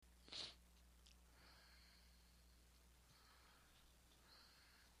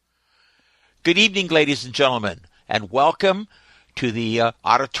Good evening, ladies and gentlemen, and welcome to the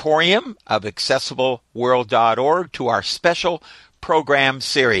auditorium of accessibleworld.org to our special program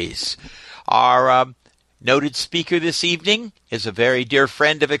series. Our noted speaker this evening is a very dear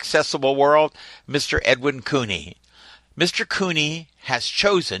friend of Accessible World, Mr. Edwin Cooney. Mr. Cooney has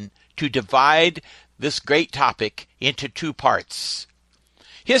chosen to divide this great topic into two parts.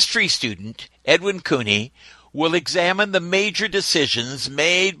 History student Edwin Cooney will examine the major decisions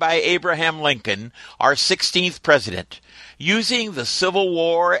made by Abraham Lincoln, our 16th president, using the Civil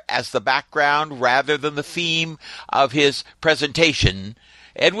War as the background rather than the theme of his presentation.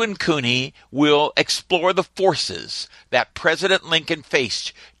 Edwin Cooney will explore the forces that President Lincoln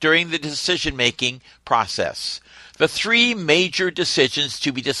faced during the decision-making process. The three major decisions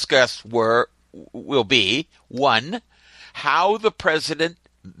to be discussed will be, 1, how the president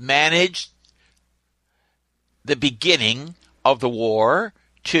managed the beginning of the war,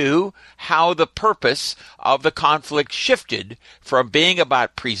 2, how the purpose of the conflict shifted from being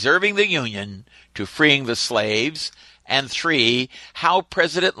about preserving the Union to freeing the slaves, and 3, how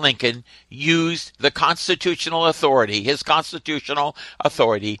President Lincoln used the constitutional authority, his constitutional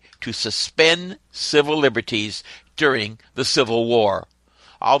authority, to suspend civil liberties during the Civil War.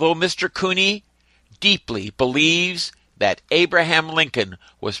 Although Mr. Cooney deeply believes that Abraham Lincoln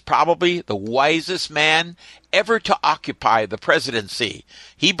was probably the wisest man ever to occupy the presidency,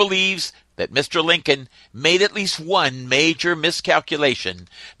 he believes that Mr. Lincoln made at least one major miscalculation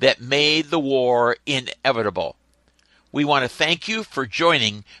that made the war inevitable. We want to thank you for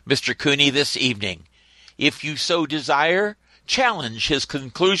joining Mr. Cooney this evening. If you so desire, challenge his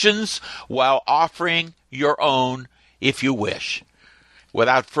conclusions while offering your own if you wish.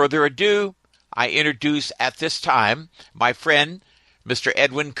 Without further ado, I introduce at this time my friend, Mr.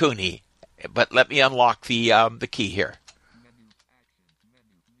 Edwin Cooney. But let me unlock the key here.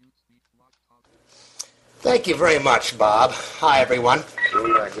 Thank you very much, Bob. Hi, everyone.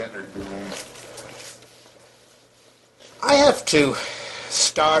 I have to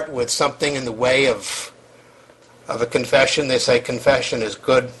start with something in the way of a confession. They say confession is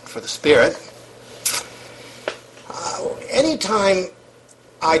good for the spirit. Anytime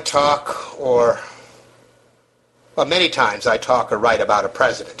I talk many times I talk or write about a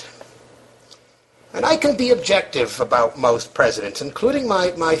president. And I can be objective about most presidents, including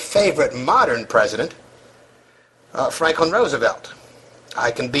my favorite modern president, Franklin Roosevelt.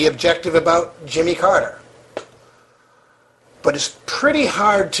 I can be objective about Jimmy Carter. But it's pretty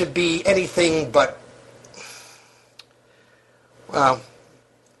hard to be anything but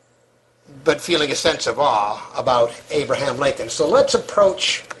feeling a sense of awe about Abraham Lincoln. So let's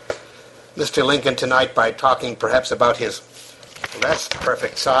approach Mr. Lincoln tonight by talking perhaps about his less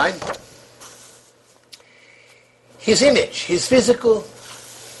perfect side. His image, his physical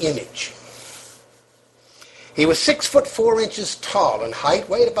image. He was 6 foot 4 inches tall in height,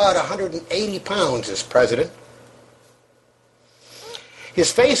 weighed about 180 pounds as president.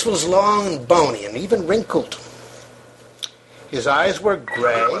 His face was long and bony and even wrinkled. His eyes were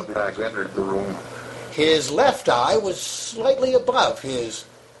gray. His left eye was slightly above his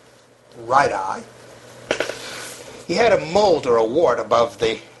right eye. He had a mold or a wart above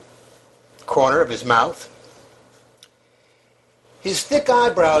the corner of his mouth. His thick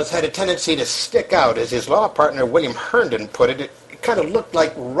eyebrows had a tendency to stick out. As his law partner William Herndon put it, it kind of looked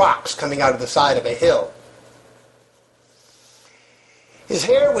like rocks coming out of the side of a hill. His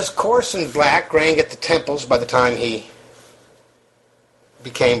hair was coarse and black, graying at the temples by the time he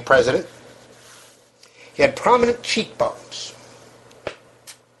became president. He had prominent cheekbones.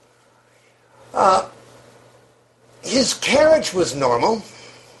 His carriage was normal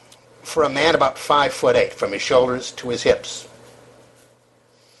for a man about 5 foot 8, from his shoulders to his hips.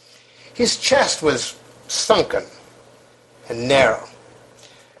 His chest was sunken and narrow.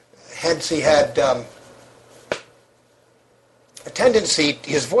 Hence he had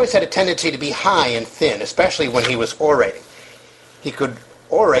his voice had a tendency to be high and thin, especially when he was orating. He could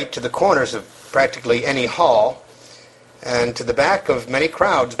orate to the corners of practically any hall and to the back of many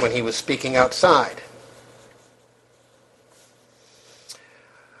crowds when he was speaking outside.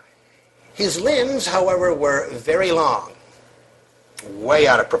 His limbs, however, were very long, way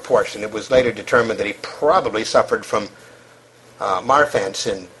out of proportion. It was later determined that he probably suffered from Marfan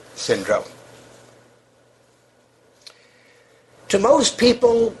syndrome. To most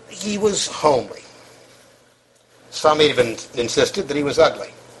people, he was homely. Some even insisted that he was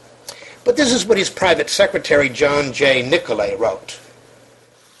ugly. But this is what his private secretary, John J. Nicolay, wrote.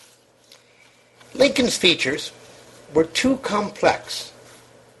 Lincoln's features were too complex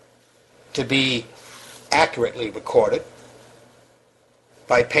to be accurately recorded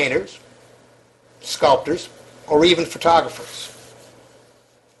by painters sculptors, or even photographers.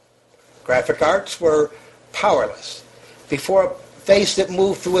 Graphic arts were powerless before a face that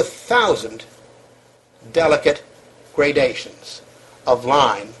moved through 1,000 delicate gradations of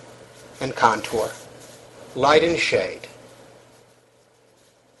line and contour, light and shade,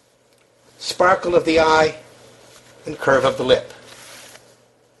 sparkle of the eye and curve of the lip.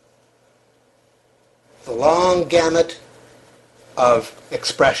 The long gamut of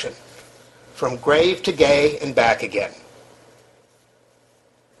expression, from grave to gay and back again.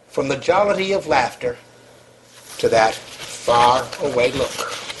 From the jollity of laughter to that far-away look.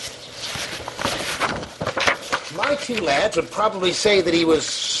 My two lads would probably say that he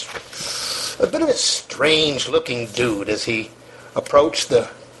was a bit of a strange-looking dude as he approached the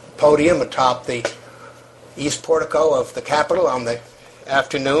podium atop the east portico of the Capitol on the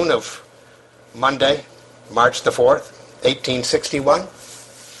afternoon of Monday, March the 4th, 1861.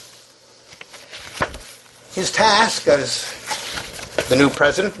 His task as the new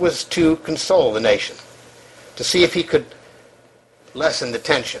president was to console the nation, to see if he could lessen the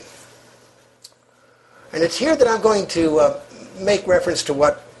tension. And it's here that I'm going to make reference to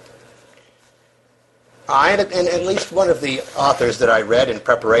what I, and at least one of the authors that I read in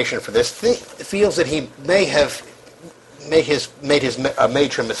preparation for this, feels that he may have made a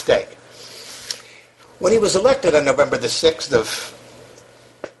major mistake. When he was elected on November the 6th of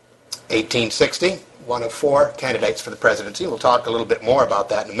 1860, one of four candidates for the presidency, we'll talk a little bit more about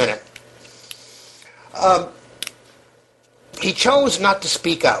that in a minute, he chose not to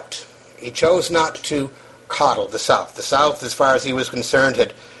speak out. He chose not to coddle the South. The South, as far as he was concerned,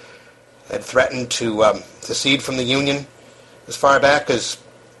 had threatened to secede from the Union as far back as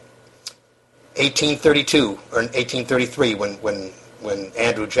 1832 or 1833, when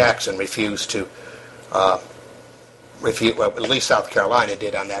Andrew Jackson refused to well, at least South Carolina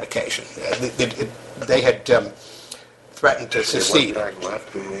did on that occasion. They had threatened to secede,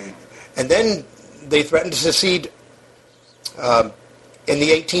 and then they threatened to secede in the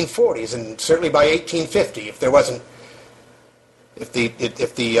 1840s, and certainly by 1850, if there wasn't. If the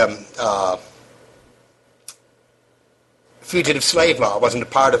fugitive slave law wasn't a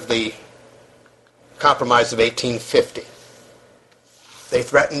part of the Compromise of 1850. They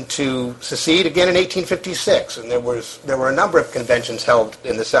threatened to secede again in 1856, and there were a number of conventions held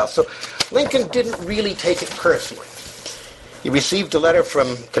in the South. So Lincoln didn't really take it personally. He received a letter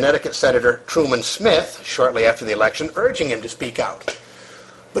from Connecticut Senator Truman Smith shortly after the election urging him to speak out.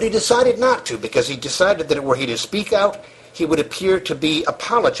 But he decided not to, because he decided that were he to speak out, he would appear to be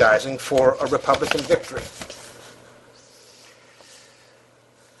apologizing for a Republican victory.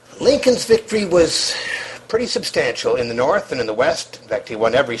 Lincoln's victory was pretty substantial in the North and in the West. In fact, he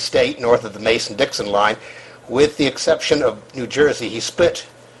won every state north of the Mason-Dixon line, with the exception of New Jersey. He split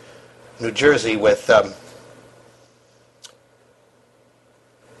New Jersey with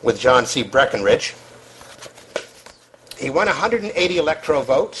John C. Breckinridge. He won 180 electoral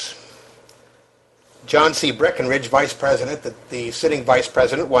votes. John C. Breckinridge, vice president, the sitting vice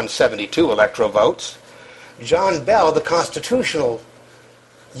president, won 72 electoral votes. John Bell, the constitutional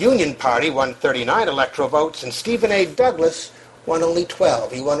Union Party, won 39 electoral votes, and Stephen A. Douglas won only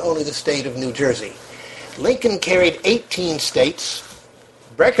 12. He won only the state of New Jersey. Lincoln carried 18 states.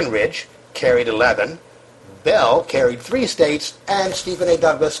 Breckinridge carried 11. Bell carried 3 states, and Stephen A.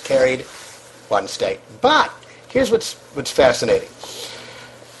 Douglas carried 1 state. But here's what's fascinating.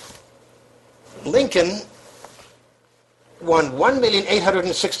 Lincoln won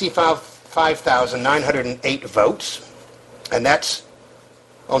 1,865,908 votes, and that's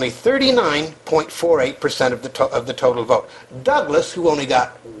only 39.48% of the total vote. Douglas, who only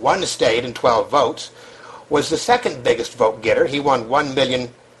got 1 state and 12 votes, was the second biggest vote getter. He won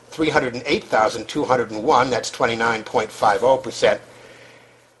 1,308,201. That's 29.50%.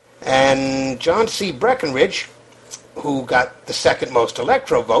 And John C. Breckinridge, who got the second most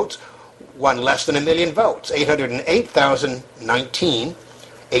electoral votes, won less than 1 million votes, 808,019,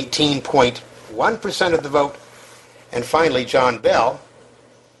 18.1% of the vote. And finally, John Bell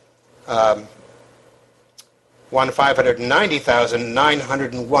won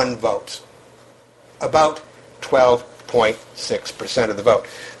 590,901 votes, about 12.6% of the vote.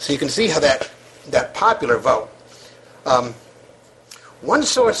 So you can see how that popular vote. One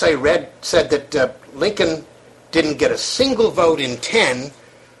source I read said that Lincoln didn't get a single vote in 10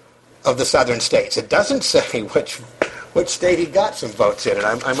 of the southern states. It doesn't say which state he got some votes in, and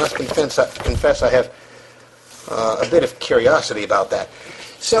I must confess I have a bit of curiosity about that.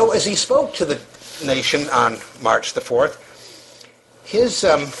 So as he spoke to the nation on March the 4th, his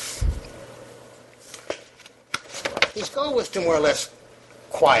goal was to more or less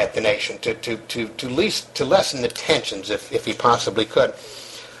quiet the nation, to lessen the tensions if he possibly could.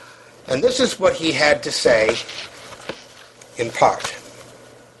 And this is what he had to say in part.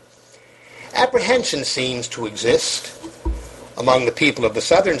 Apprehension seems to exist among the people of the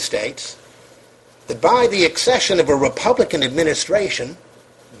southern states that by the accession of a Republican administration,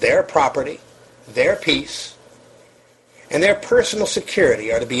 their property, their peace, and their personal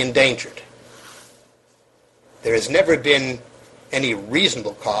security are to be endangered. There has never been any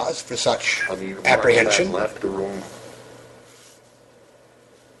reasonable cause for such apprehension. Left the room.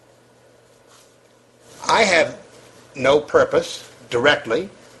 I have no purpose, directly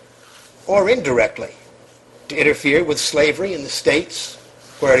or indirectly, to interfere with slavery in the states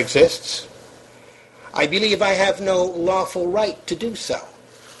where it exists. I believe I have no lawful right to do so,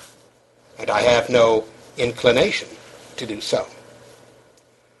 and I have no inclination to do so.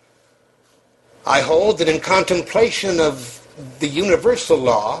 I hold that in contemplation of the universal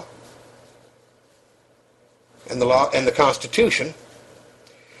law and the Constitution,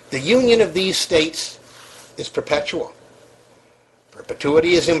 the union of these states is perpetual.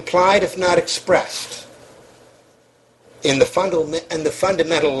 Perpetuity is implied, if not expressed, in the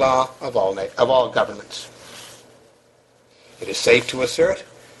fundamental law of all governments. It is safe to assert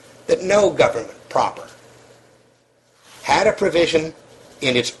that no government proper had a provision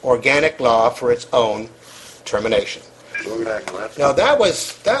in its organic law for its own termination. Now that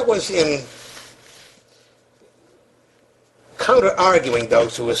was in counter-arguing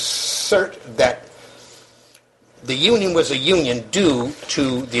those who assert that the Union was a union due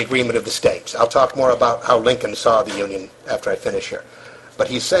to the agreement of the states. I'll talk more about how Lincoln saw the Union after I finish here. But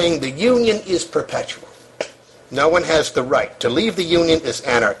he's saying the Union is perpetual. No one has the right. To leave the Union is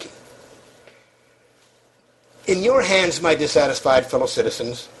anarchy. In your hands, my dissatisfied fellow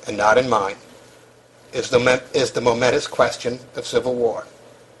citizens, and not in mine, is the momentous question of civil war.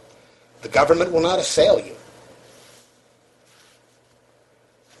 The government will not assail you.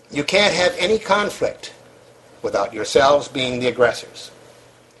 You can't have any conflict without yourselves being the aggressors.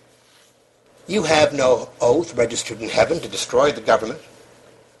 You have no oath registered in heaven to destroy the government,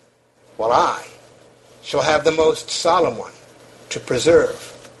 while I shall have the most solemn one to preserve,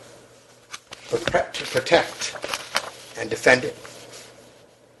 to protect, and defend it.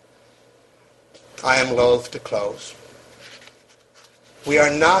 I am loath to close. We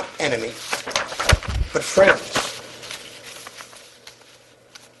are not enemies, but friends.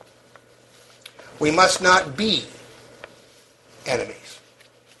 We must not be enemies.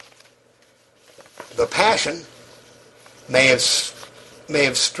 The passion may have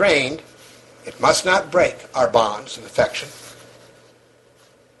strained, it must not break our bonds of affection.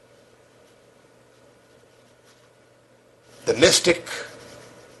 The mystic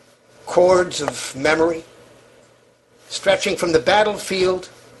cords of memory, stretching from the battlefield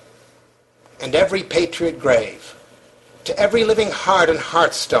and every patriot grave to every living heart and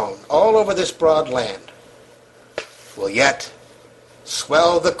hearthstone all over this broad land, will yet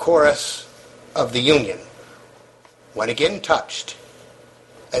swell the chorus of the Union when again touched,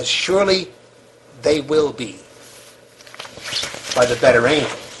 as surely they will be by the better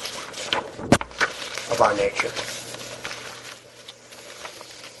angels of our nature.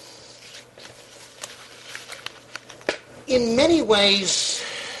 In many ways,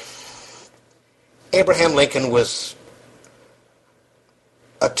 Abraham Lincoln was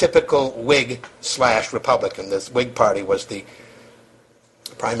a typical Whig/Republican. The Whig Party was the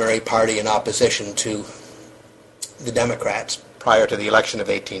primary party in opposition to the Democrats prior to the election of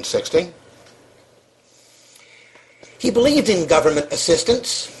 1860. He believed in government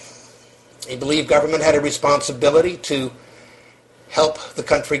assistance. He believed government had a responsibility to help the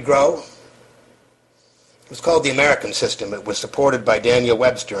country grow. It was called the American system. It was supported by Daniel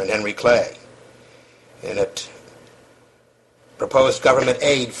Webster and Henry Clay. And it proposed government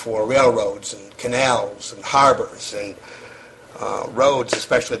aid for railroads and canals and harbors and roads,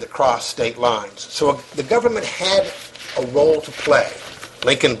 especially that crossed state lines. So the government had a role to play.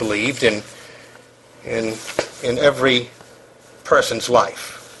 Lincoln believed in every person's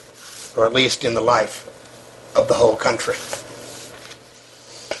life, or at least in the life of the whole country.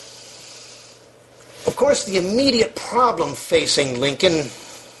 Of course, the immediate problem facing Lincoln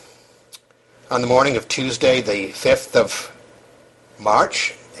on the morning of Tuesday, the 5th of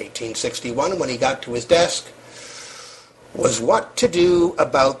March, 1861, when he got to his desk, was what to do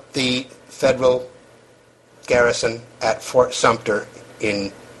about the federal garrison at Fort Sumter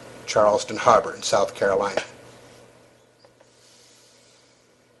in Charleston Harbor in South Carolina.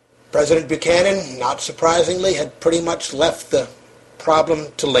 President Buchanan, not surprisingly, had pretty much left the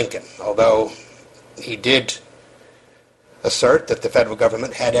problem to Lincoln, although he did assert that the federal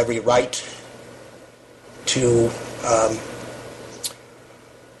government had every right to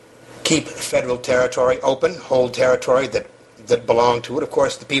keep federal territory open, hold territory that belonged to it. Of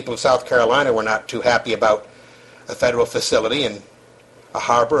course, the people of South Carolina were not too happy about a federal facility in a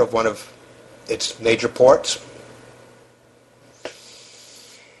harbor of one of its major ports.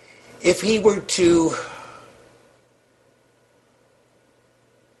 If he were to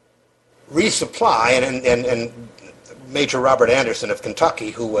resupply, and Major Robert Anderson of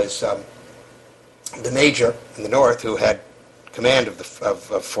Kentucky, who was the major in the North who had command of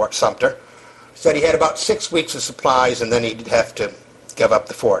Fort Sumter, said he had about 6 weeks of supplies and then he'd have to give up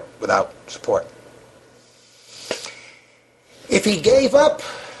the fort without support. If he gave up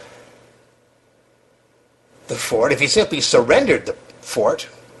the fort, if he simply surrendered the fort,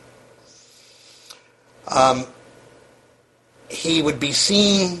 he would be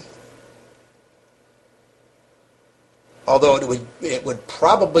seen, although it would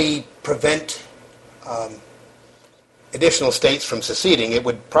probably prevent additional states from seceding, it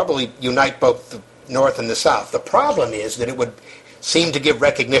would probably unite both the North and the South. The problem is that it would seem to give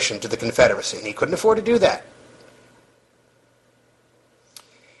recognition to the Confederacy, and he couldn't afford to do that.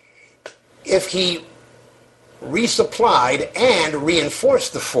 If he resupplied and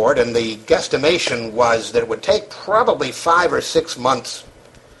reinforced the fort, and the guesstimation was that it would take probably 5 or 6 months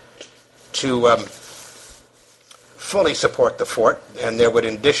to fully support the fort, and there would,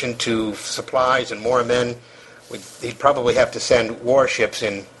 in addition to supplies and more men, he'd probably have to send warships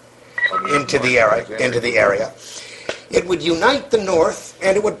into the area. It would unite the North,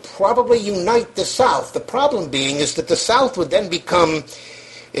 and it would probably unite the South. The problem being is that the South would then become,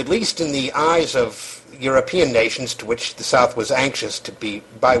 at least in the eyes of European nations, to which the South was anxious to be,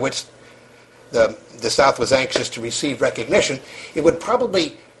 by which the South was anxious to receive recognition, it would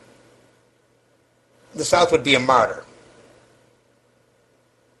probably, the South would be a martyr.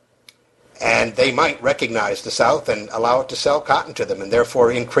 And they might recognize the South and allow it to sell cotton to them, and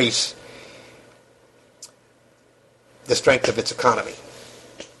therefore increase the strength of its economy.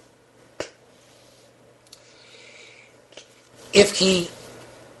 If he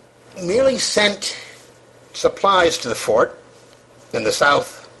merely sent supplies to the fort, and the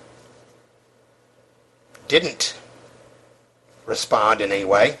South didn't respond in any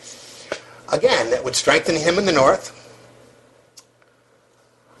way, again, that would strengthen him in the North.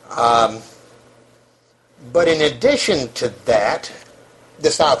 But in addition to that,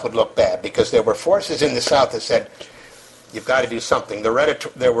 the South would look bad, because there were forces in the South that said, you've got to do something.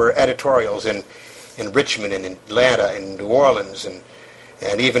 There were editorials in Richmond and in Atlanta and New Orleans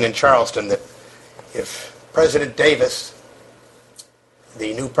and even in Charleston that if President Davis,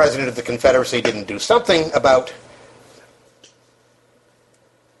 the new president of the Confederacy, didn't do something about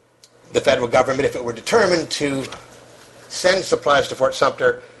the federal government, if it were determined to send supplies to Fort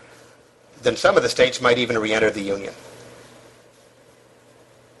Sumter, then some of the states might even re-enter the Union.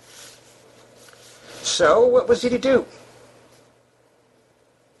 So what was he to do?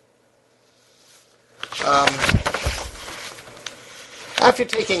 After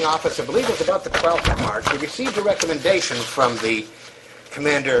taking office, I believe it was about the 12th of March, he received a recommendation from the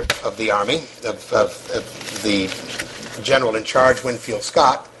commander of the Army, of the general in charge, Winfield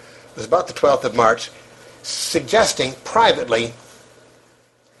Scott. It was about the 12th of March, suggesting privately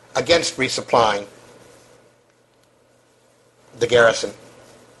against resupplying the garrison.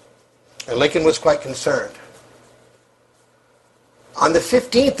 And Lincoln was quite concerned. On the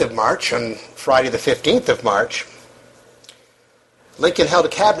 15th of March, on Friday the 15th of March, Lincoln held a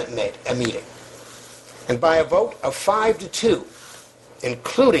cabinet meeting. And by a vote of 5-2,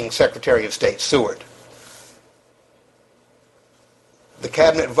 including Secretary of State Seward, the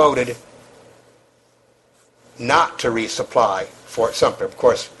cabinet voted not to resupply Fort Sumter. Of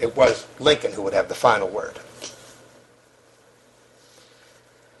course, it was Lincoln who would have the final word.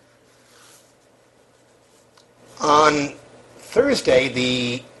 On Thursday,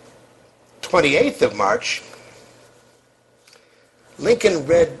 the 28th of March, Lincoln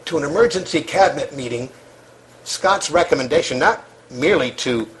read to an emergency cabinet meeting Scott's recommendation, not merely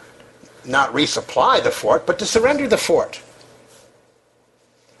to not resupply the fort, but to surrender the fort.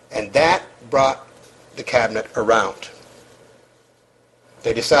 And that brought the cabinet around.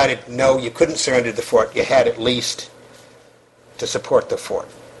 They decided, no, you couldn't surrender the fort. You had at least to support the fort.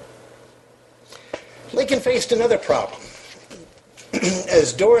 Lincoln faced another problem.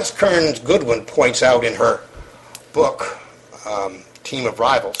 As Doris Kearns Goodwin points out in her book, Team of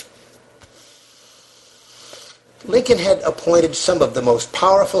Rivals, Lincoln had appointed some of the most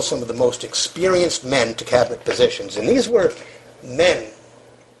powerful, some of the most experienced men to cabinet positions. And these were men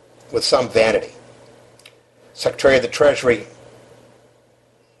with some vanity. Secretary of the Treasury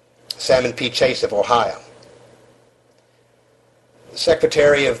Salmon P. Chase of Ohio,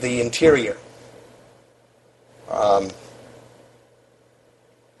 Secretary of the Interior,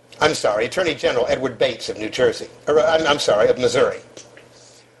 Attorney General Edward Bates of New Jersey, of Missouri,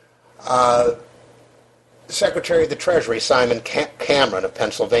 Secretary of the Treasury Simon Cameron of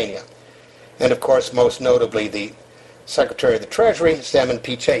Pennsylvania, and of course, most notably, the Secretary of the Treasury Salmon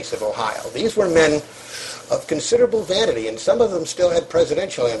P. Chase of Ohio. These were men of considerable vanity, and some of them still had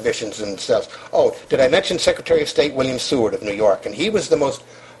presidential ambitions themselves. Oh, did I mention Secretary of State William Seward of New York? And he was the most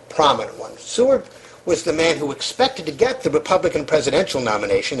prominent one. Seward was the man who expected to get the Republican presidential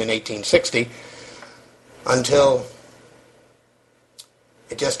nomination in 1860 until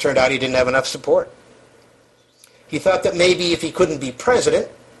it just turned out he didn't have enough support. He thought that maybe if he couldn't be president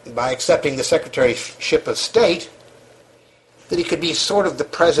by accepting the Secretaryship of State, that he could be sort of the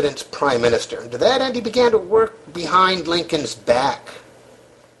president's prime minister. And to that end, he began to work behind Lincoln's back.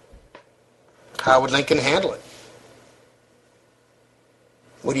 How would Lincoln handle it?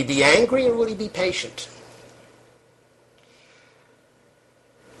 Would he be angry or would he be patient?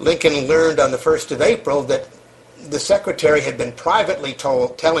 Lincoln learned on the 1st of April that the secretary had been privately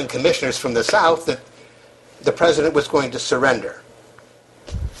telling commissioners from the South that the president was going to surrender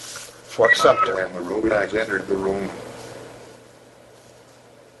Fort Sumter. When the Rougons entered the room.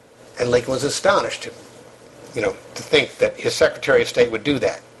 And Lincoln was astonished to think that his Secretary of State would do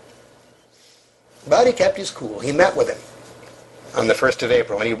that. But he kept his cool. He met with him on the 1st of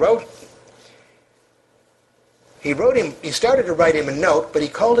April, and he started to write him a note, but he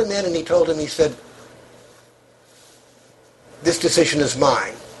called him in and he told him, he said, "This decision is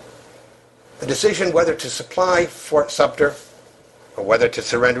mine. The decision whether to supply Fort Sumter or whether to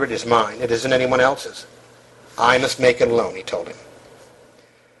surrender it is mine. It isn't anyone else's. I must make it alone," he told him.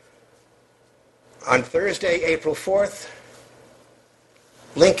 On Thursday, April 4th,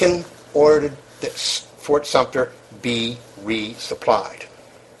 Lincoln ordered that Fort Sumter be resupplied.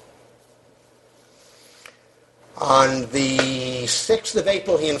 On the 6th of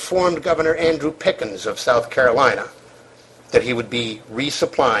April, he informed Governor Andrew Pickens of South Carolina that he would be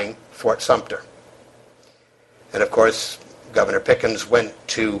resupplying Fort Sumter. And of course, Governor Pickens went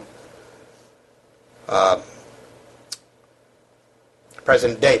to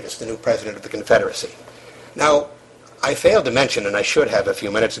President Davis, the new president of the Confederacy. Now, I failed to mention, and I should have a few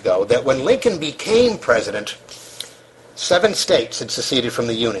minutes ago, that when Lincoln became president, 7 states had seceded from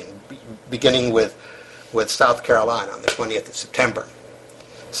the Union, beginning with South Carolina on the 20th of September.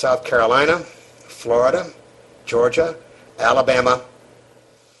 South Carolina, Florida, Georgia, Alabama,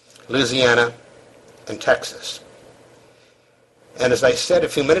 Louisiana, and Texas. And as I said a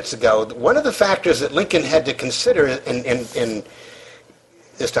few minutes ago, one of the factors that Lincoln had to consider in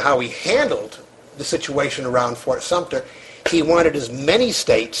as to how he handled the situation around Fort Sumter, he wanted as many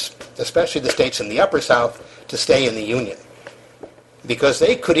states, especially the states in the Upper South, to stay in the Union, because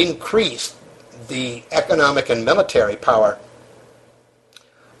they could increase the economic and military power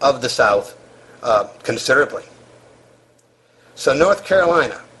of the South considerably. So North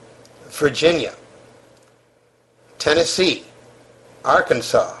Carolina, Virginia, Tennessee,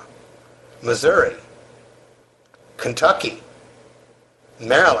 Arkansas, Missouri, Kentucky,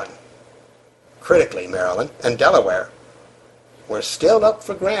 Maryland, critically Maryland, and Delaware were still up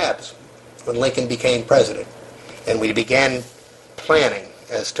for grabs when Lincoln became president, and we began planning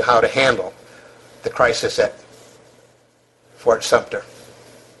as to how to handle the crisis at Fort Sumter.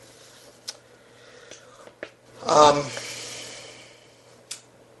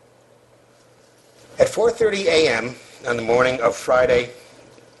 At 4:30 a.m. on the morning of Friday,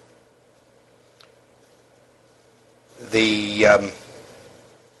 the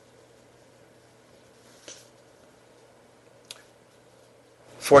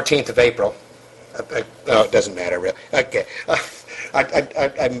 14th of April. It doesn't matter really. Okay,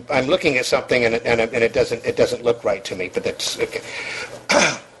 I'm looking at something and it doesn't look right to me. But that's okay.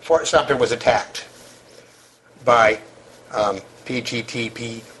 Fort Sumter was attacked by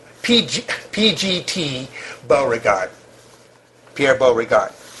PGT Beauregard, Pierre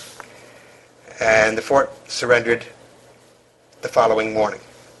Beauregard, and the fort surrendered the following morning.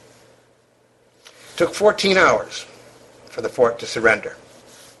 It took 14 hours for the fort to surrender.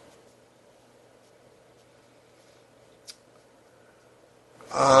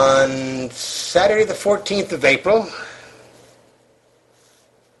 On Saturday the 14th of April,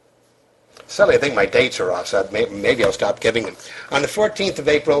 Sally, I think my dates are off, so maybe I'll stop giving them. On the 14th of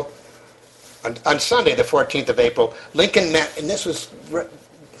April, on Sunday the 14th of April, Lincoln met, and this was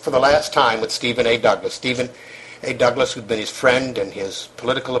for the last time, with Stephen A. Douglas. Stephen A. Douglas, who'd been his friend and his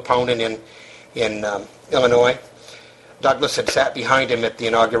political opponent in Illinois. Douglas had sat behind him at the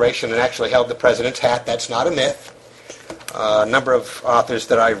inauguration and actually held the president's hat. That's not a myth. A number of authors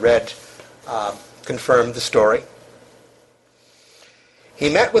that I read confirmed the story. He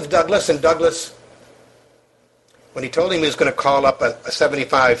met with Douglas, and Douglas, when he told him he was going to call up a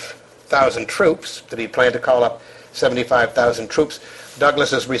 75,000 troops, that he planned to call up 75,000 troops,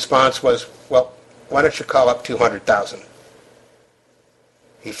 Douglas's response was, well, why don't you call up 200,000?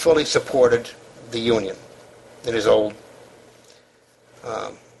 He fully supported the Union in his old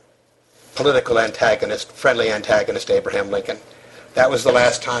political antagonist, friendly antagonist, Abraham Lincoln. That was the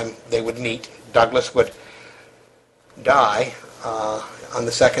last time they would meet. Douglas would die on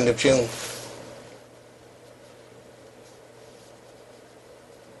the 2nd of June.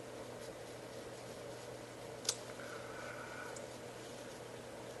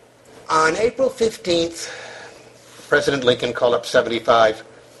 On April 15th, President Lincoln called up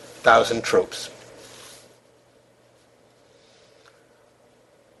 75,000 troops.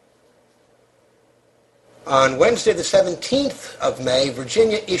 On Wednesday, the 17th of May,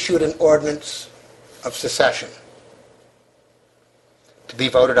 Virginia issued an ordinance of secession to be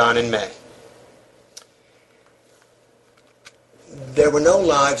voted on in May. There were no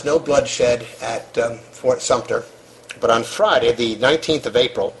lives, no bloodshed at Fort Sumter, but on Friday, the 19th of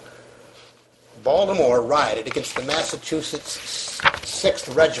April, Baltimore rioted against the Massachusetts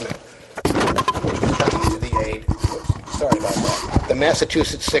 6th Regiment, which was coming to the aid. Sorry about that. The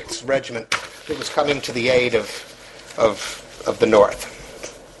Massachusetts 6th Regiment that was coming to the aid of the North.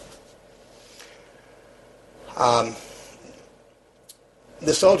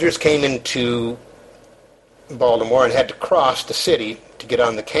 The soldiers came into Baltimore and had to cross the city to get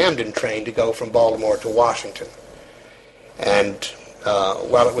on the Camden train to go from Baltimore to Washington. And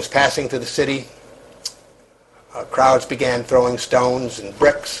while it was passing through the city, crowds began throwing stones and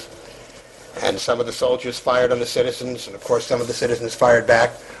bricks, and some of the soldiers fired on the citizens, and of course some of the citizens fired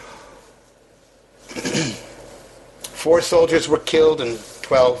back. 4 soldiers were killed and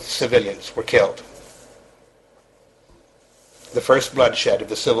 12 civilians were killed. The first bloodshed of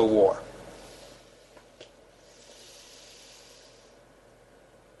the Civil War.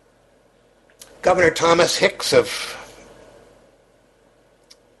 Governor Thomas Hicks of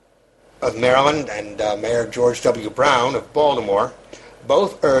Maryland and Mayor George W. Brown of Baltimore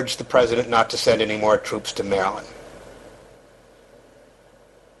both urged the president not to send any more troops to Maryland.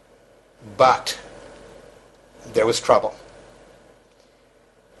 But there was trouble.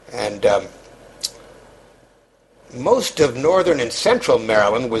 And most of northern and central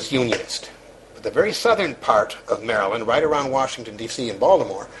Maryland was Unionist. But the very southern part of Maryland, right around Washington, D.C. and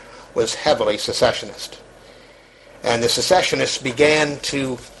Baltimore, was heavily secessionist. And the secessionists began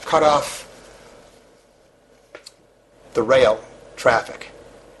to cut off the rail traffic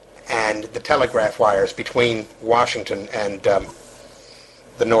and the telegraph wires between Washington and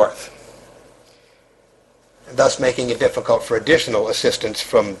the North, thus making it difficult for additional assistance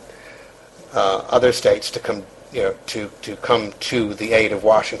from other states to come, to come to the aid of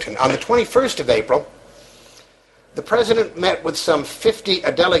Washington. On the 21st of April, the president met with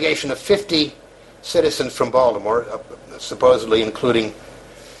a delegation of 50 citizens from Baltimore, supposedly including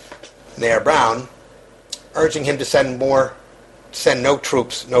Mayor Brown, urging him to send no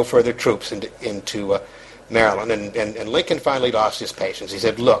further troops into Maryland. And Lincoln finally lost his patience. He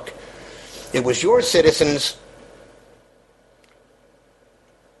said, look, it was your citizens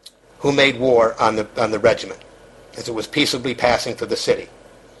who made war on the regiment as it was peaceably passing through the city.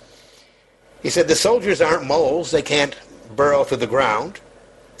 He said, the soldiers aren't moles. They can't burrow through the ground.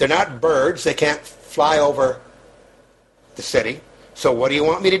 They're not birds. They can't fly over the city. So what do you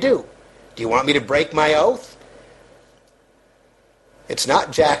want me to do? Do you want me to break my oath? It's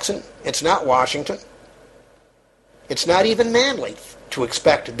not Jackson. It's not Washington. It's not even manly to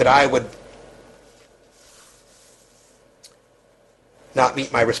expect that I would not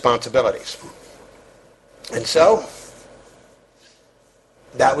meet my responsibilities. And so,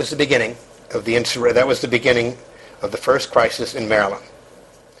 that was the beginning of the first crisis in Maryland.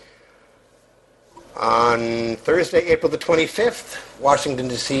 On Thursday, April the 25th, Washington,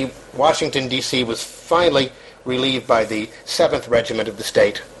 D.C. was finally relieved by the 7th Regiment of the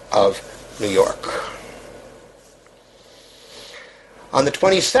state of New York. On the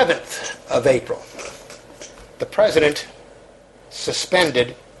 27th of April, the president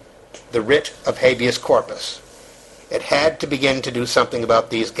suspended the writ of habeas corpus. It had to begin to do something about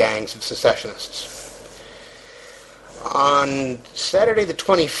these gangs of secessionists. On Saturday the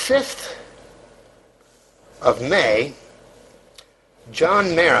 25th of May,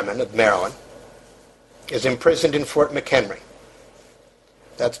 John Merriman of Maryland is imprisoned in Fort McHenry.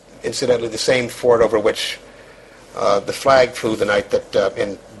 That's incidentally the same fort over which the flag flew the night that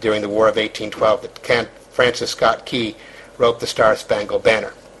during the War of 1812 that Francis Scott Key wrote the Star-Spangled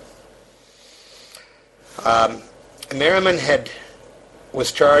Banner. Merriman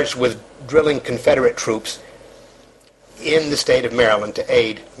was charged with drilling Confederate troops in the state of Maryland to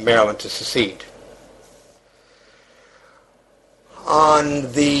aid Maryland to secede.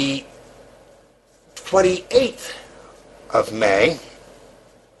 On the 28th of May,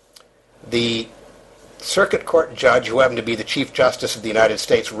 the circuit court judge, who happened to be the Chief Justice of the United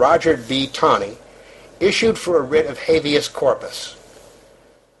States, Roger B. Taney, issued for a writ of habeas corpus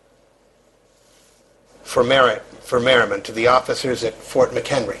for Merriman to the officers at Fort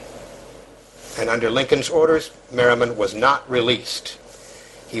McHenry. And under Lincoln's orders, Merriman was not released.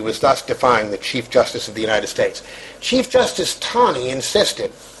 He was thus defying the Chief Justice of the United States. Chief Justice Taney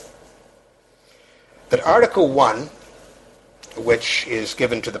insisted that Article 1, which is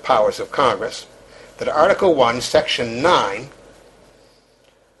given to the powers of Congress, that Article 1, Section 9,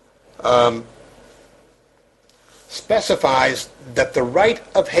 specifies that the right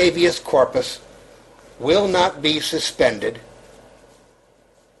of habeas corpus will not be suspended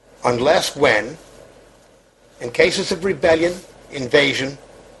unless when, in cases of rebellion, invasion,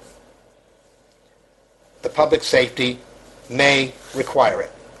 the public safety may require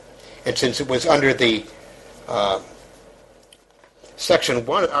it. And since it was under the Section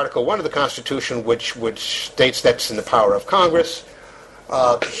 1, Article 1 of the Constitution, which states that's in the power of Congress,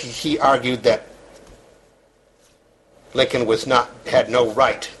 he argued that Lincoln had no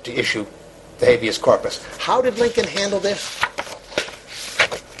right to issue the habeas corpus. How did Lincoln handle this?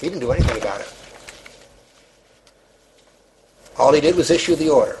 He didn't do anything about it. All he did was issue the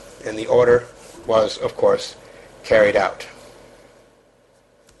order, and the order was, of course, carried out.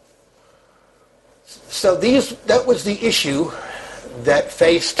 So that was the issue that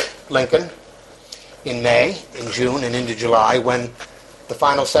faced Lincoln in May, in June, and into July when the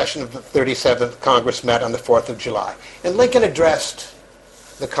final session of the 37th Congress met on the 4th of July. And Lincoln addressed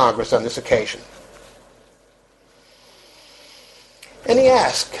the Congress on this occasion. And he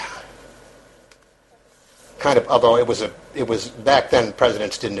asked, although it was back then,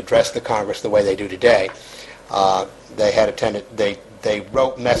 presidents didn't address the Congress the way they do today. They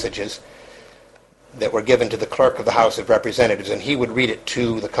wrote messages that were given to the clerk of the House of Representatives, and he would read it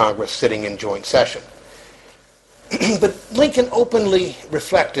to the Congress sitting in joint session. But Lincoln openly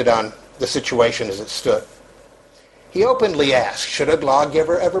reflected on the situation as it stood. He openly asked, should a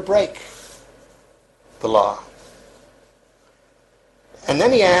lawgiver ever break the law? And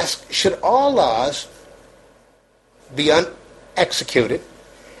then he asked, should all laws be executed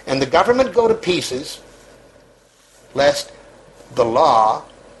and the government go to pieces lest the law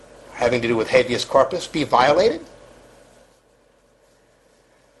having to do with habeas corpus be violated?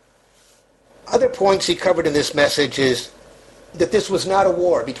 Other points he covered in this message is that this was not a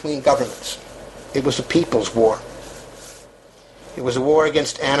war between governments. It was a people's war. It was a war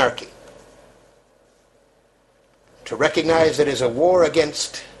against anarchy. To recognize it as a war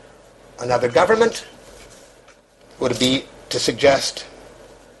against another government would be to suggest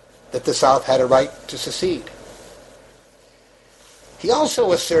that the South had a right to secede. He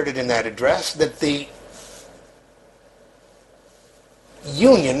also asserted in that address that the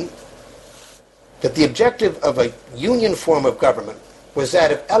objective of a union form of government was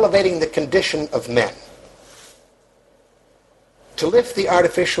that of elevating the condition of men, to lift the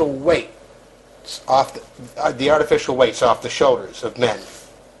artificial weights off the shoulders of men,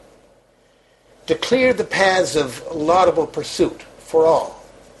 to clear the paths of laudable pursuit for all,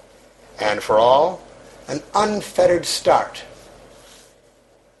 and for all an unfettered start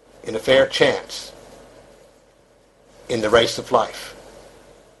in a fair chance in the race of life.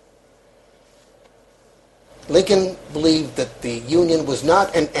 Lincoln believed that the Union was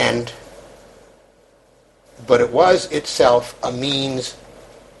not an end, but it was itself a means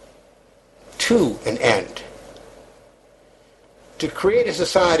to an end. To create a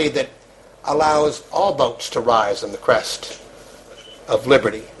society that allows all boats to rise on the crest of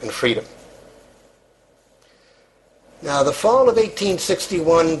liberty and freedom. Now, the fall of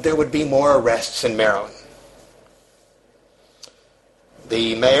 1861, there would be more arrests in Maryland.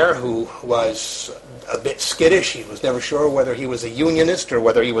 The mayor, who was a bit skittish, he was never sure whether he was a unionist or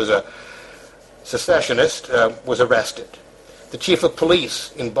whether he was a secessionist, was arrested. The chief of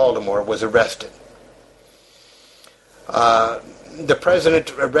police in Baltimore was arrested. The president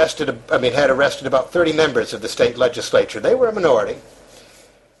had arrested about 30 members of the state legislature. They were a minority.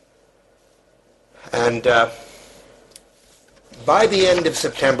 And by the end of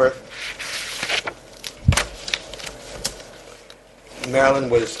September,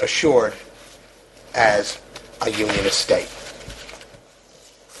 Maryland was assured as a Unionist state.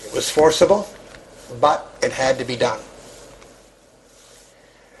 It was forcible, but it had to be done.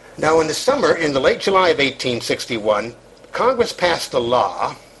 Now, in the late July of 1861, Congress passed a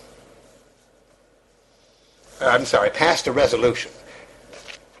resolution.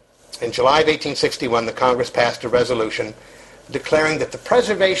 In July of 1861, the Congress passed a resolution declaring that the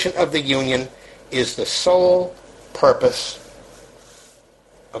preservation of the Union is the sole purpose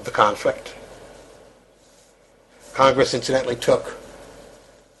of the conflict. Congress, incidentally, took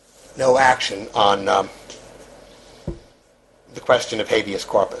no action on the question of habeas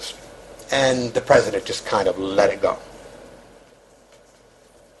corpus, and the president just kind of let it go.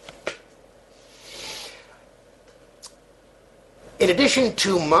 In addition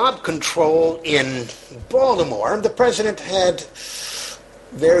to mob control in Baltimore, the president had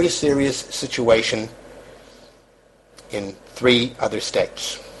very serious situation in 3 other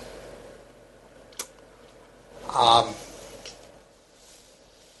states. I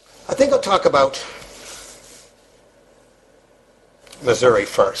think I'll talk about Missouri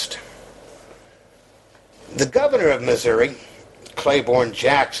first. The governor of Missouri, Claiborne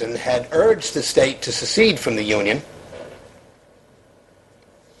Jackson, had urged the state to secede from the Union,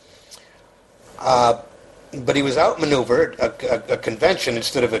 but he was outmaneuvered. A convention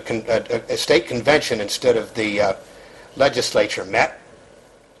instead of a state convention instead of the legislature met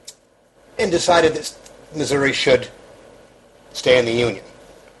and decided that Missouri should stay in the Union.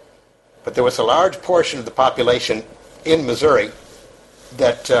 But there was a large portion of the population in Missouri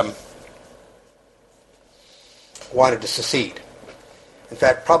that wanted to secede. In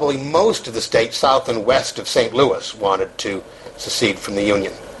fact, probably most of the states south and west of St. Louis wanted to secede from the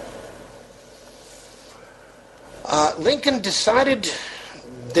Union. Lincoln decided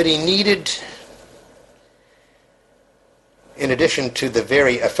that he needed, in addition to the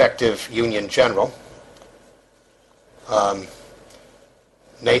very effective Union general,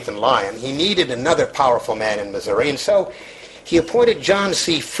 Nathan Lyon, he needed another powerful man in Missouri, and so he appointed John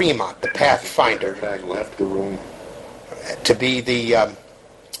C. Fremont, the Pathfinder, Bag left the room. to be the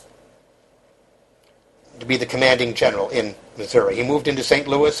commanding general in Missouri. He moved into St.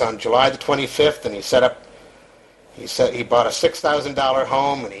 Louis on July the 25th, and he bought a $6,000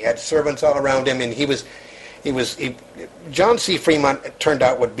 home, and he had servants all around him, and John C. Fremont, it turned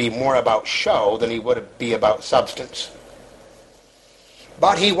out, would be more about show than he would be about substance.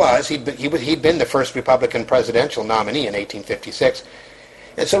 But he'd been the first Republican presidential nominee in 1856,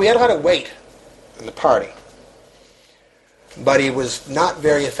 and so he had a lot of weight in the party. But he was not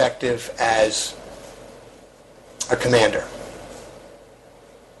very effective as a commander.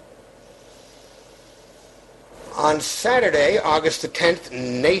 On Saturday, August the 10th,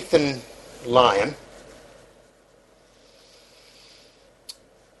 Nathan Lyon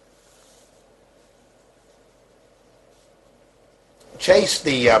chased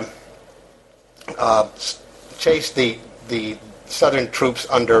the Southern troops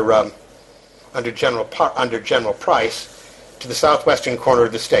under General Price to the southwestern corner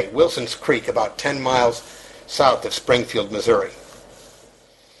of the state, Wilson's Creek, about 10 miles south of Springfield, Missouri.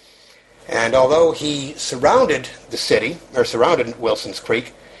 And although he surrounded Wilson's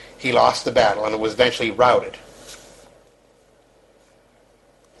Creek, he lost the battle and was eventually routed.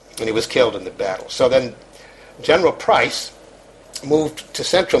 And he was killed in the battle. So then General Price moved to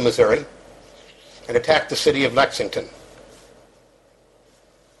central Missouri and attacked the city of Lexington.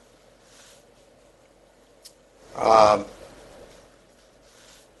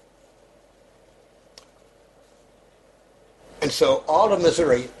 And so all of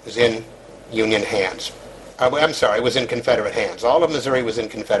Missouri was in Union hands. Was in Confederate hands. All of Missouri was in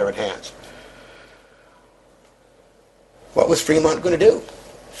Confederate hands. What was Fremont going to do?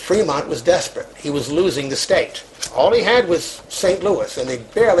 Fremont was desperate. He was losing the state. All he had was St. Louis, and they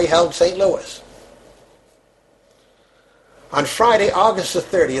barely held St. Louis. On Friday, August the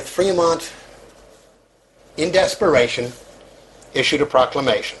 30th, Fremont, in desperation, issued a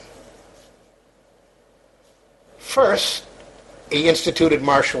proclamation. First, he instituted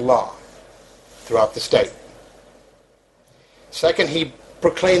martial law throughout the state. Second, he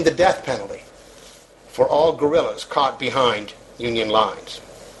proclaimed the death penalty for all guerrillas caught behind Union lines.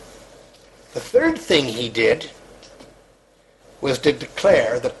 The third thing he did was to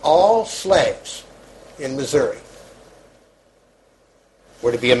declare that all slaves in Missouri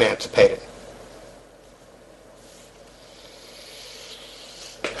were to be emancipated.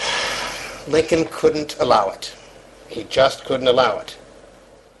 Lincoln couldn't allow it. He just couldn't allow it.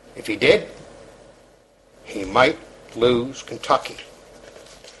 If he did, he might lose Kentucky.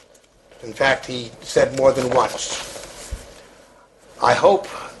 In fact, he said more than once, I hope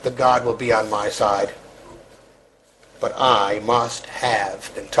that God will be on my side, but I must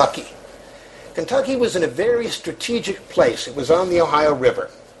have Kentucky. Kentucky was in a very strategic place. It was on the Ohio River.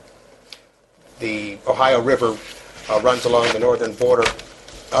 The Ohio River runs along the northern border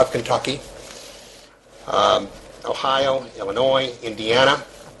of Kentucky. Ohio, Illinois, Indiana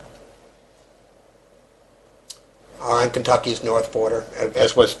are on Kentucky's north border,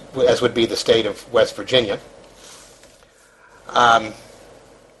 as would be the state of West Virginia. And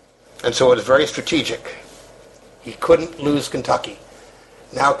so it was very strategic. He couldn't lose Kentucky.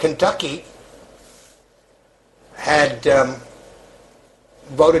 Now, Kentucky had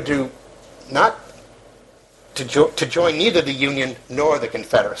voted to join neither the Union nor the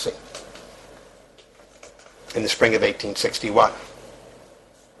Confederacy in the spring of 1861.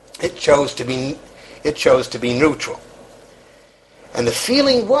 It chose to be neutral. And the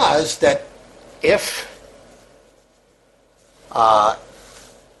feeling was that if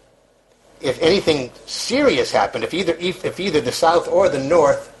anything serious happened, if either the South or the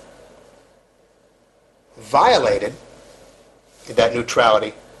North violated that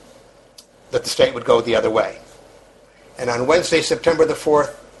neutrality, that the state would go the other way. And on Wednesday, September the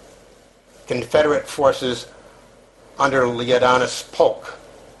 4th, Confederate forces under Leonidas Polk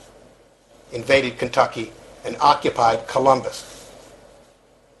invaded Kentucky and occupied Columbus,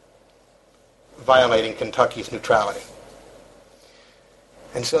 violating Kentucky's neutrality.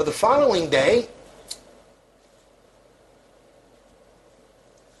 And so the following day,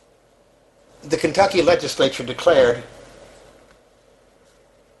 the Kentucky legislature declared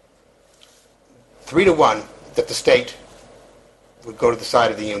 3-1 that the state would go to the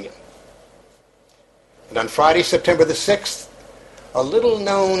side of the Union. And on Friday, September the 6th, a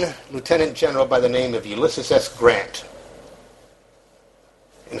little-known lieutenant general by the name of Ulysses S. Grant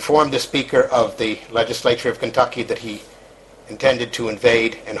informed the Speaker of the legislature of Kentucky that he intended to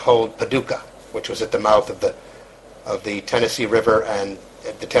invade and hold Paducah, which was at the mouth of the Tennessee River and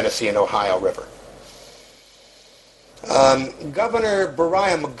the Tennessee and Ohio River. Governor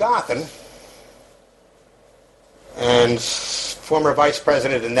Beriah McGoffin and former Vice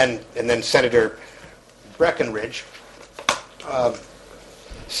President and then Senator Breckinridge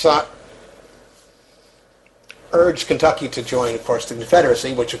urged Kentucky to join, of course, the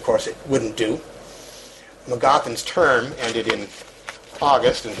Confederacy, which, of course, it wouldn't do. McGoffin's term ended in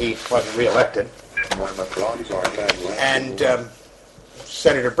August, and he wasn't reelected. And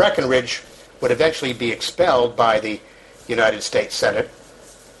Senator Breckinridge would eventually be expelled by the United States Senate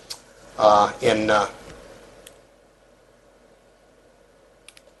in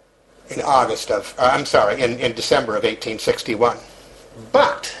December of 1861.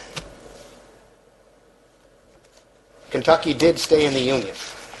 But Kentucky did stay in the Union.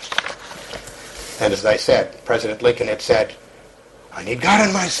 And as I said, President Lincoln had said, I need God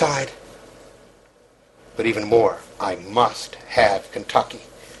on my side, but even more, I must have Kentucky.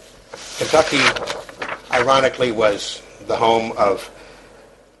 Kentucky, ironically, was the home of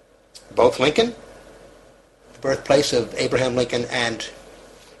both Lincoln, the birthplace of Abraham Lincoln, and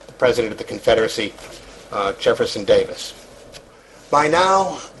the President of the Confederacy, Jefferson Davis. By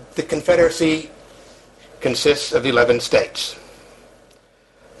now, the Confederacy consists of 11 states: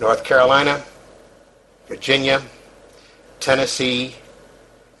 North Carolina, Virginia, Tennessee,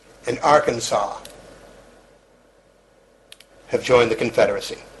 and Arkansas have joined the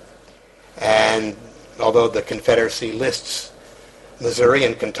Confederacy. And although the Confederacy lists Missouri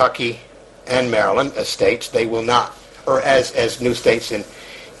and Kentucky and Maryland as states, they will not, or as new states in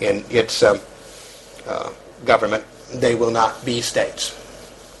its government, they will not be states.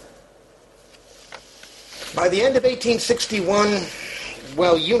 By the end of 1861,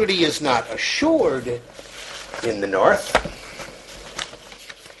 well, unity is not assured in the North.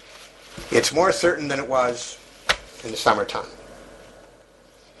 It's more certain than it was in the summertime.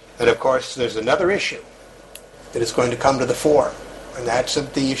 And of course, there's another issue that is going to come to the fore, and that's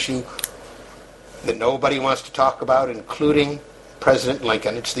the issue that nobody wants to talk about, including President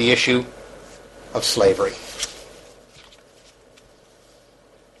Lincoln. It's the issue of slavery.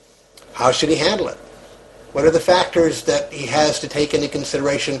 How should he handle it? What are the factors that he has to take into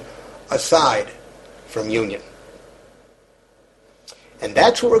consideration aside from union? And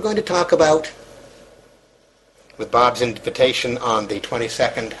that's what we're going to talk about with Bob's invitation on the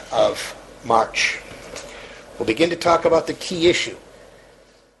 22nd of March. We'll begin to talk about the key issue.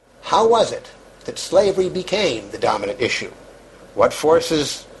 How was it that slavery became the dominant issue? What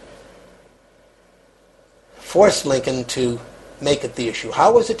forces forced Lincoln to make it the issue?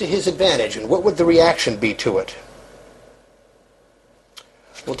 How was it to his advantage, and what would the reaction be to it?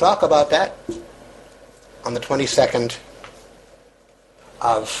 We'll talk about that on the 22nd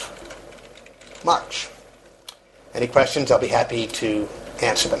of March. Any questions? I'll be happy to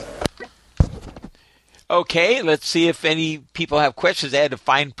answer them. Okay, let's see if any people have questions. They had a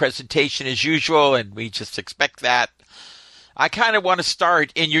fine presentation as usual, and we just expect that. I kind of want to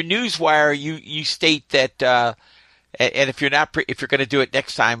start in your newswire. You state that, and if you're going to do it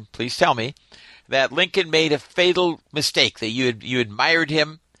next time, please tell me that Lincoln made a fatal mistake. That you admired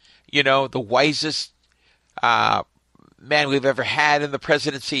him, the wisest man we've ever had in the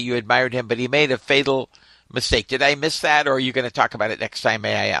presidency. You admired him, but he made a fatal mistake. Did I miss that, or are you going to talk about it next time?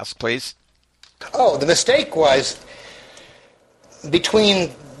 May I ask, please? Oh, the mistake was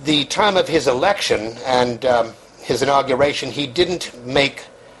between the time of his election and his inauguration, he didn't make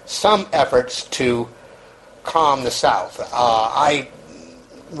some efforts to calm the South.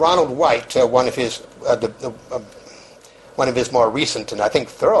 Ronald White, one of his more recent and I think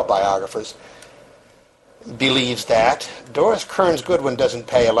thorough biographers, believes that. Doris Kearns Goodwin doesn't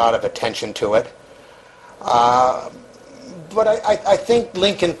pay a lot of attention to it. But I think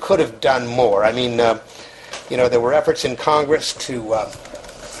Lincoln could have done more. I mean, there were efforts in Congress to,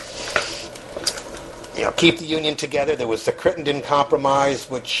 keep the Union together. There was the Crittenden Compromise,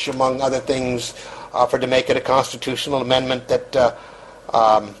 which, among other things, offered to make it a constitutional amendment that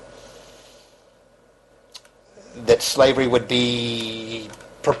that slavery would be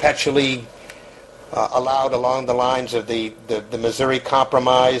perpetually allowed along the lines of the Missouri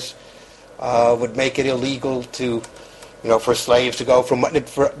Compromise, would make it illegal to, for slaves to go from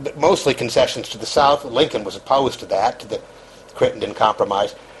mostly concessions to the South. Lincoln was opposed to that, to the Crittenden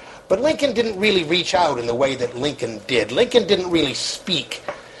Compromise. But Lincoln didn't really reach out in the way that Lincoln did. Lincoln didn't really speak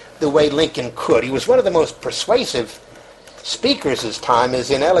the way Lincoln could. He was one of the most persuasive speakers his time, as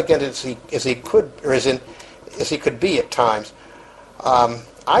inelegant as he could, or as he could be at times.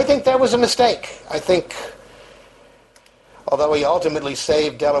 I think that was a mistake. I think, although he ultimately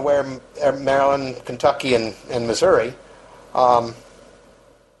saved Delaware, Maryland, Kentucky, and Missouri,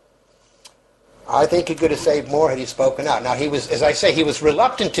 I think he could have saved more had he spoken out. Now, he was, as I say, he was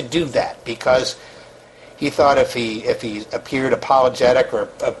reluctant to do that because he thought if he appeared apologetic or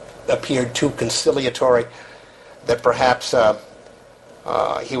appeared too conciliatory, that perhaps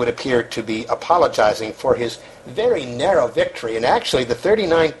he would appear to be apologizing for his very narrow victory. And actually, the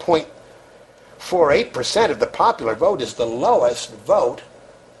 39.48% of the popular vote is the lowest vote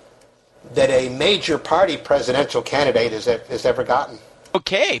that a major party presidential candidate has ever gotten.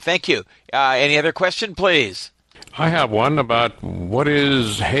 Okay, thank you. Any other question, please? I have one about what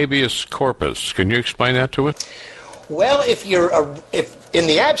is habeas corpus. Can you explain that to us? Well, if in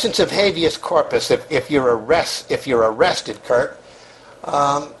the absence of habeas corpus, if you're arrested, Kurt,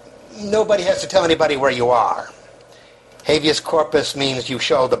 nobody has to tell anybody where you are. Habeas corpus means you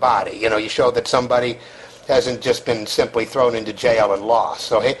show the body. You show that somebody hasn't just been simply thrown into jail and lost.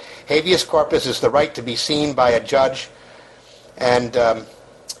 So habeas corpus is the right to be seen by a judge, and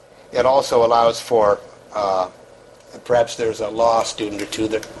it also allows for, perhaps there's a law student or two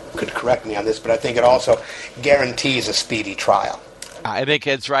that could correct me on this, but I think it also guarantees a speedy trial. I think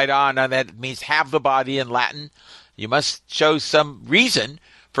it's right on that. It means have the body in Latin. You must show some reason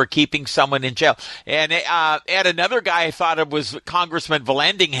for keeping someone in jail. And another guy, I thought it was Congressman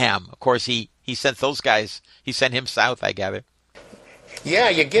Vallandigham. Of course, he sent those guys. He sent him south, I gather. Yeah,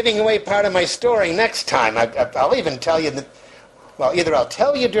 you're giving away part of my story next time. I'll even tell you that, well, either I'll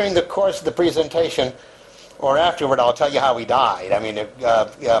tell you during the course of the presentation or afterward I'll tell you how he died. I mean,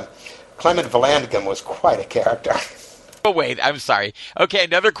 Clement Vallandigham was quite a character. Oh, wait, I'm sorry. Okay,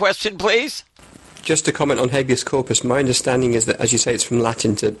 another question, please. Just to comment on habeas corpus, my understanding is that, as you say, it's from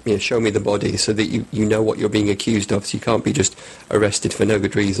Latin to show me the body, so that you know what you're being accused of, so you can't be just arrested for no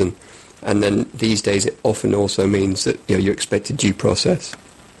good reason. And then these days it often also means that you're expected due process.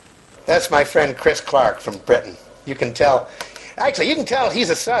 That's my friend Chris Clark from Britain. You can tell. Actually, you can tell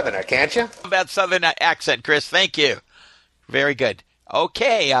he's a Southerner, can't you? That Southern accent, Chris. Thank you. Very good.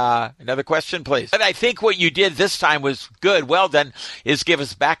 Okay, another question, please. But I think what you did this time was good. Well done. Is give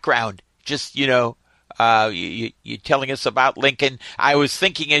us background. Just, you telling us about Lincoln. I was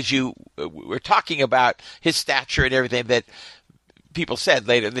thinking as you were talking about his stature and everything that people said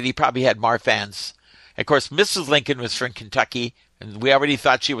later that he probably had Marfan's. Of course, Mrs. Lincoln was from Kentucky, and we already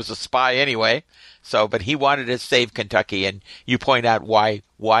thought she was a spy anyway. So, but he wanted to save Kentucky, and you point out why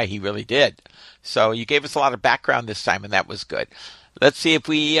he really did. So you gave us a lot of background this time, and that was good. Let's see if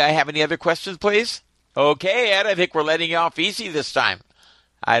we have any other questions, please. Okay, Ed, I think we're letting you off easy this time.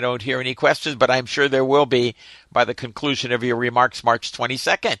 I don't hear any questions, but I'm sure there will be by the conclusion of your remarks March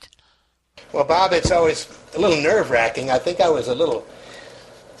 22nd. Well, Bob, it's always a little nerve-wracking. I think I was a little...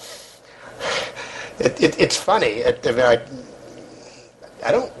 It's funny.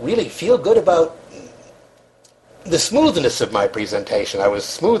 I don't really feel good about the smoothness of my presentation. I was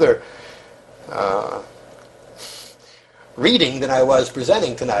smoother reading than I was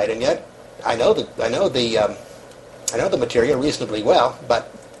presenting tonight, and yet I know the material reasonably well,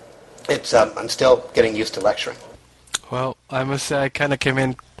 but it's I'm still getting used to lecturing. Well, I must say I kind of came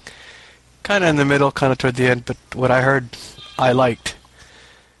in kind of in the middle, kind of toward the end, but what I heard I liked.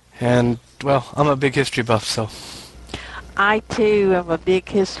 And, well, I'm a big history buff, so. I, too, am a big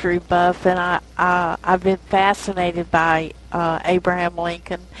history buff, and I've been fascinated by Abraham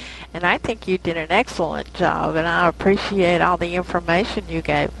Lincoln, and I think you did an excellent job, and I appreciate all the information you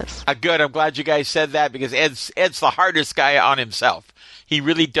gave us. Good. I'm glad you guys said that, because Ed's the hardest guy on himself. He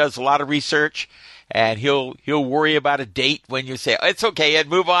really does a lot of research, and he'll worry about a date when you say, it's okay, Ed,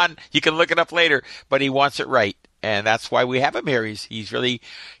 move on. You can look it up later, but he wants it right. And that's why we have him here. He's really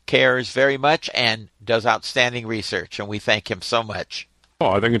cares very much and does outstanding research, and we thank him so much.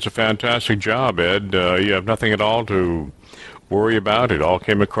 Oh, I think it's a fantastic job, Ed. You have nothing at all to worry about. It all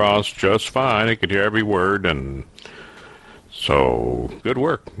came across just fine. I could hear every word, and so good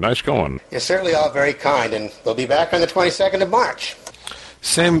work. Nice going. You're certainly all very kind, and we'll be back on the 22nd of March.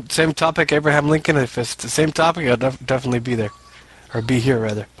 Same topic, Abraham Lincoln. If it's the same topic, I'll definitely be there. Or be here,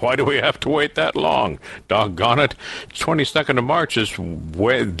 rather. Why do we have to wait that long? Doggone it. 22nd of March is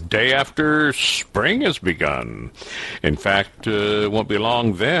day after spring has begun. In fact, it won't be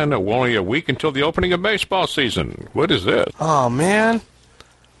long then. Only a week until the opening of baseball season. What is this? Oh, man.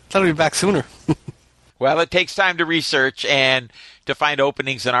 Thought I'd be back sooner. Well, it takes time to research and to find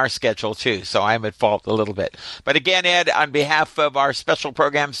openings in our schedule, too, so I'm at fault a little bit. But again, Ed, on behalf of our special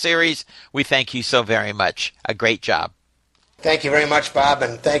program series, we thank you so very much. A great job. Thank you very much, Bob,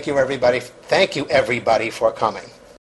 and thank you everybody for coming.